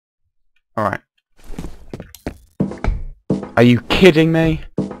Alright. Are you kidding me?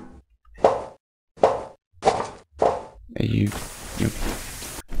 Are you...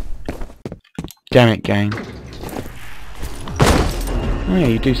 Damn it, game. Oh yeah,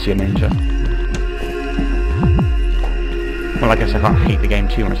 you do see a ninja. Well, I guess I can't hate the game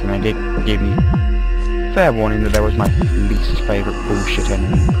too much, and they did give me fair warning that there was my least favourite bullshit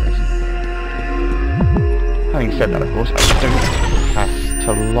enemy in prison. Having said that, of course, I don't have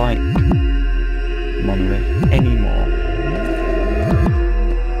to like Monolith anymore.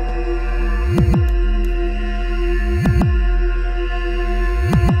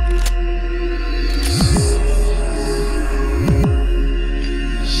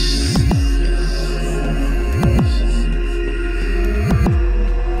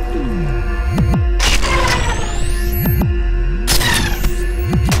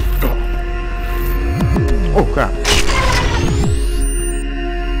 Oh crap.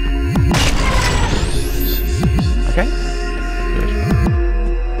 Okay. Good.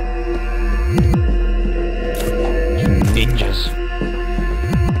 Ninjas.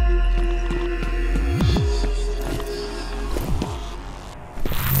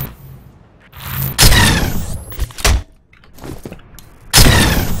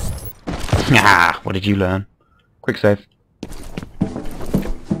 Ah, what did you learn? Quick save.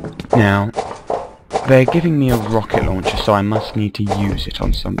 Now, they're giving me a rocket launcher, so I must need to use it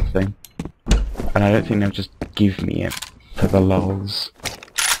on something. And I don't think they'll just give me it for the lulz.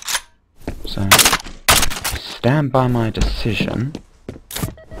 So, stand by my decision.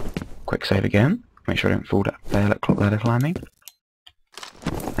 Quick save again. Make sure I don't fall down ladder climbing.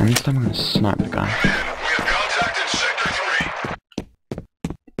 And this time I'm going to snipe the guy. We have contacted Sector 3.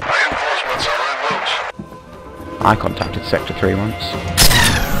 Reinforcements are en route. I contacted Sector 3 once.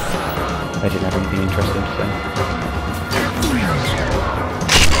 They didn't have anything interesting to say.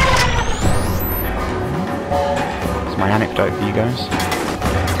 It's my anecdote for you guys.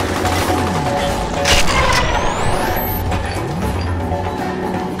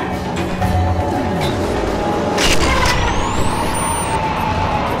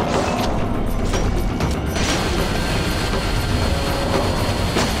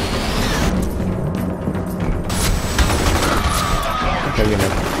 Okay, you know.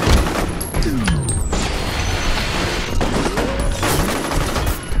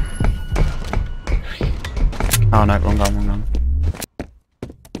 Oh no, wrong gun, wrong gun.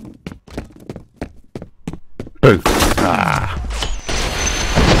 Boo! Ah.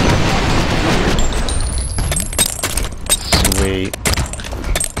 Sweet.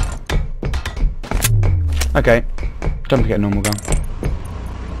 Okay, don't forget a normal gun.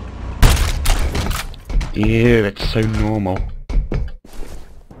 Ew, it's so normal.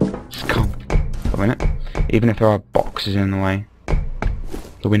 Just come. Wait a minute. Even if there are boxes in the way,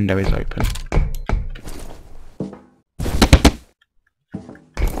 the window is open.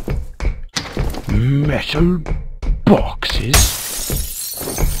 Metal boxes?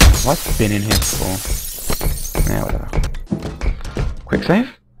 I've been in here before. Yeah, whatever. Quick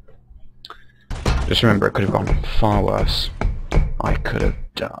save? Just remember, it could have gone far worse. I could have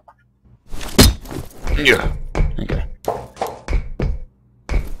done. Yeah. Okay.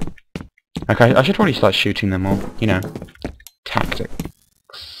 Okay, I should probably start shooting them all. You know, tactics.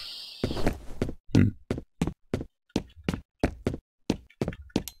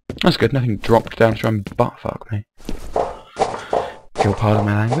 That's good, nothing dropped down to try and buttfuck me. Feel part of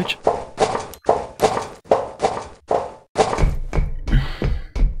my language.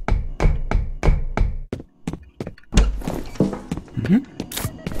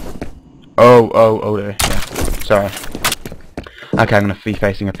 Oh, there, yeah. Sorry. Okay, I'm gonna be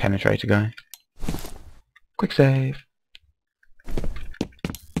facing a penetrator guy. Quick save.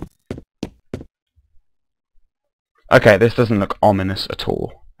 Okay, this doesn't look ominous at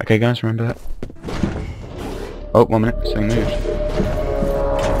all. Okay guys, remember that? Oh, 1 minute, something moved.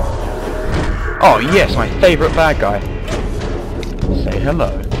 Oh yes, my favourite bad guy. Say hello.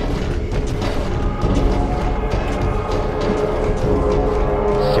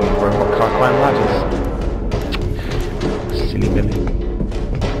 Silly robot can't climb ladders. Silly Billy.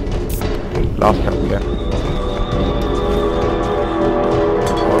 Last help we get.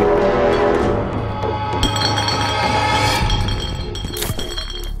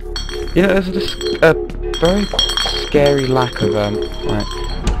 You know, there's a very scary lack of, like...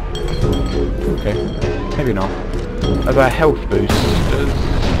 Okay, maybe not. Of a health boost.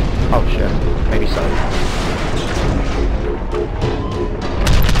 Oh shit, maybe so.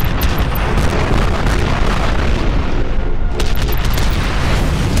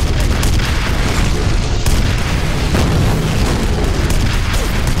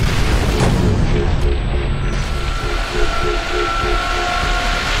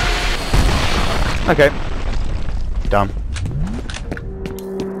 Okay. Done.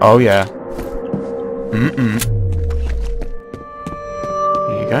 Oh yeah. There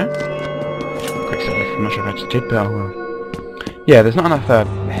you go. Quick save. I'm not sure if I just did, but I will. Yeah, there's not enough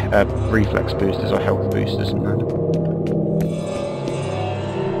reflex boosters or health boosters in that.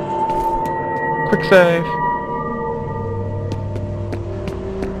 Quick save.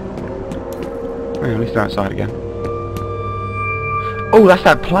 Oh, at least they're outside again. Oh, that's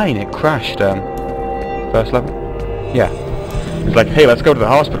that plane. It crashed. First level. Yeah. It's like, hey, let's go to the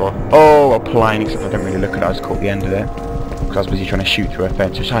hospital. Oh, a plane. Except I didn't really look at it. I just caught the end of it because I was busy trying to shoot through a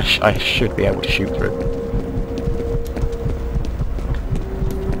fence, which I should be able to shoot through.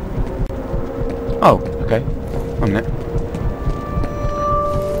 Oh, okay. 1 minute.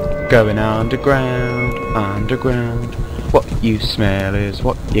 Going underground, underground. What you smell is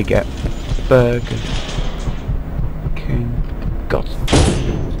what you get. Burger King. God.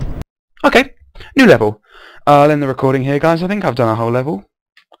 Okay, new level. I'll end the recording here, guys. I think I've done a whole level.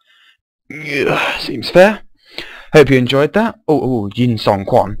 Yeah, seems fair. Hope you enjoyed that. Oh, Yin Song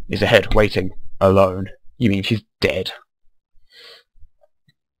Kwon is ahead, waiting, alone. You mean she's dead?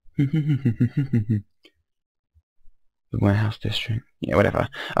 The warehouse district. Yeah, whatever.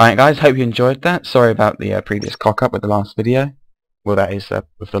 Alright guys, hope you enjoyed that. Sorry about the previous cock-up with the last video. Well, that is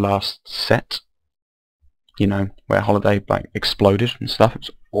with the last set. You know, where Holiday like exploded and stuff. It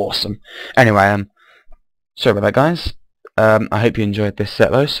was awesome. Anyway, sorry about that guys. I hope you enjoyed this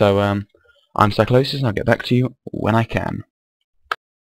set though, so I'm Psycholosis and I'll get back to you when I can.